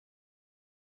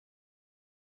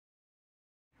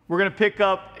We're going to pick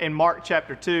up in Mark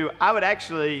chapter 2. I would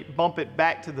actually bump it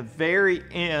back to the very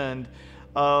end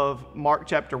of Mark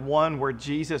chapter 1 where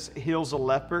Jesus heals a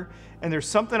leper. And there's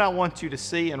something I want you to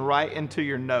see and write into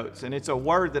your notes. And it's a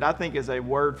word that I think is a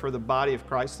word for the body of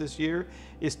Christ this year,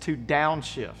 is to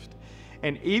downshift.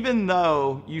 And even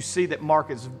though you see that Mark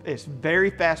is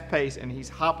very fast paced and he's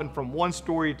hopping from one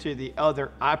story to the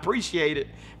other, I appreciate it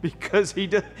because he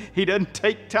doesn't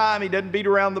take time. He doesn't beat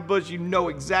around the bush. You know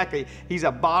exactly. He's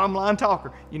a bottom line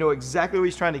talker. You know exactly what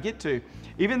he's trying to get to.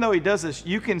 Even though he does this,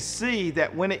 you can see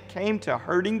that when it came to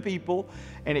hurting people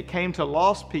and it came to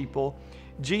lost people,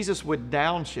 Jesus would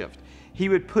downshift. He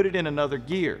would put it in another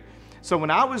gear. So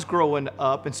when I was growing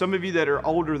up, and some of you that are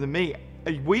older than me,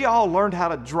 we all learned how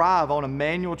to drive on a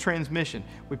manual transmission.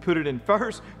 We put it in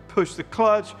first, push the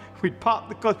clutch, we'd pop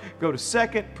the clutch, go to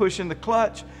second, push in the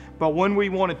clutch. But when we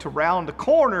wanted to round a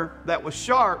corner that was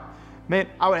sharp, man,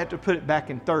 I would have to put it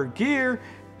back in third gear,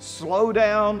 slow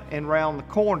down, and round the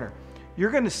corner.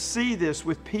 You're going to see this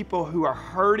with people who are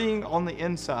hurting on the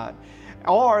inside,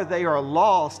 or they are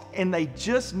lost and they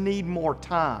just need more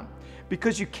time.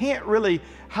 Because you can't really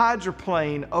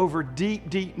hydroplane over deep,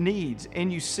 deep needs. And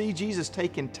you see Jesus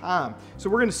taking time. So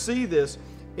we're going to see this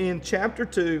in chapter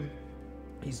 2.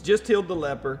 He's just healed the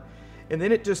leper. And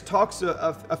then it just talks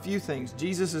a few things.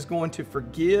 Jesus is going to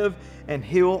forgive and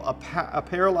heal a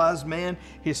paralyzed man.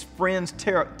 His friends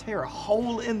tear a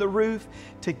hole in the roof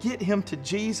to get him to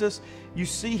Jesus. You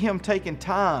see him taking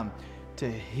time to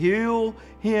heal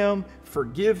him,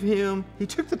 forgive him. He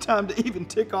took the time to even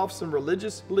tick off some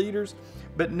religious leaders.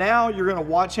 But now you're going to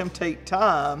watch him take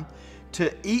time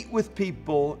to eat with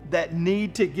people that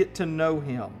need to get to know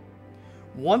him.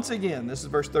 Once again, this is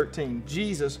verse 13,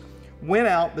 Jesus went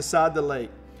out beside the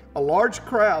lake. A large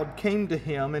crowd came to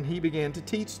him and he began to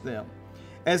teach them.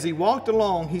 As he walked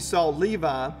along, he saw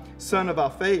Levi, son of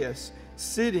Alphaeus,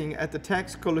 sitting at the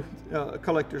tax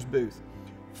collector's booth.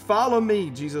 "Follow me,"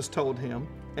 Jesus told him,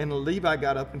 and Levi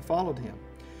got up and followed him.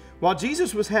 While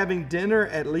Jesus was having dinner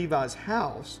at Levi's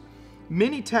house,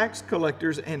 many tax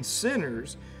collectors and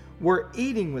sinners were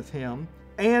eating with him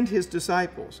and his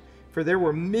disciples, for there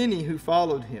were many who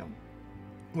followed him.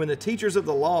 When the teachers of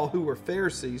the law, who were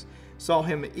Pharisees, saw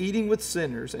him eating with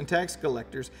sinners and tax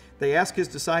collectors, they asked his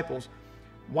disciples,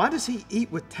 "Why does he eat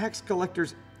with tax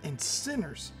collectors and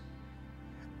sinners?"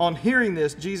 On hearing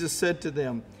this, Jesus said to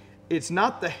them, "It's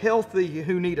not the healthy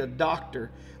who need a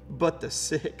doctor, but the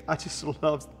sick." I just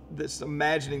love this,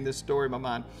 imagining this story in my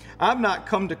mind. "I've not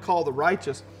come to call the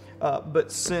righteous,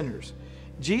 but sinners."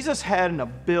 Jesus had an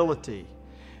ability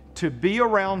to be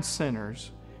around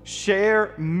sinners,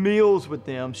 share meals with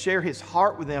them, share his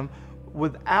heart with them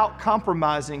without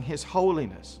compromising his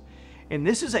holiness. And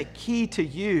this is a key to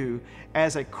you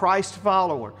as a Christ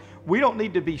follower. We don't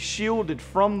need to be shielded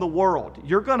from the world.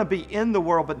 You're going to be in the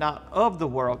world, but not of the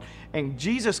world. And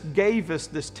Jesus gave us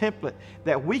this template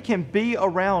that we can be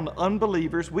around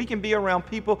unbelievers. We can be around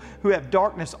people who have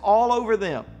darkness all over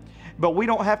them. But we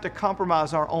don't have to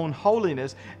compromise our own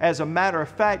holiness. As a matter of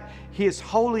fact, his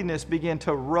holiness began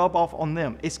to rub off on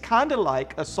them. It's kind of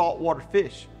like a saltwater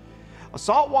fish. A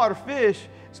saltwater fish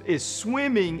is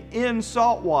swimming in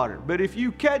salt water. But if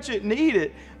you catch it and eat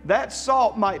it, that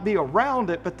salt might be around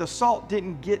it, but the salt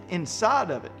didn't get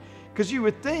inside of it. Because you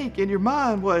would think in your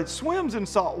mind, well, it swims in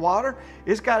salt water,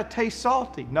 it's got to taste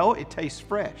salty. No, it tastes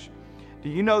fresh. Do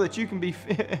you know that you can be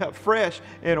fresh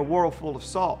in a world full of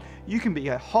salt? You can be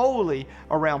holy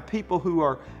around people who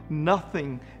are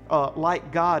nothing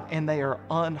like God, and they are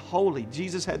unholy.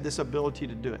 Jesus had this ability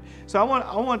to do it. So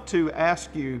I want to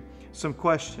ask you some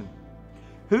questions.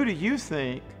 Who do you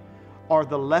think are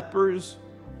the lepers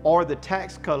or the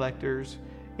tax collectors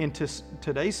in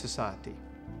today's society?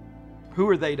 Who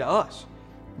are they to us?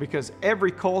 Because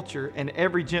every culture and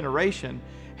every generation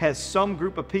has some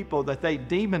group of people that they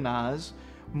demonize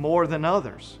more than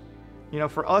others. You know,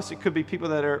 for us, it could be people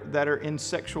that are in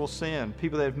sexual sin,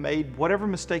 people that have made whatever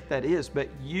mistake that is. But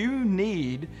you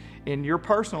need, in your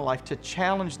personal life, to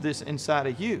challenge this inside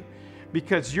of you.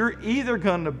 Because you're either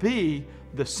going to be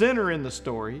the sinner in the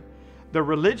story, the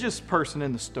religious person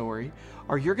in the story,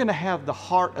 or you're going to have the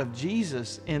heart of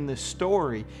Jesus in this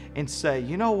story and say,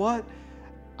 you know what?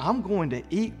 I'm going to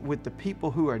eat with the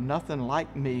people who are nothing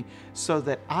like me so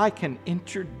that I can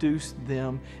introduce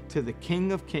them to the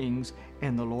King of Kings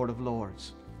and the Lord of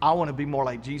Lords. I want to be more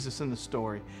like Jesus in the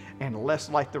story and less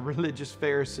like the religious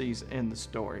Pharisees in the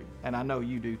story. And I know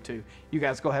you do too. You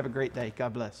guys go have a great day.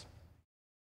 God bless.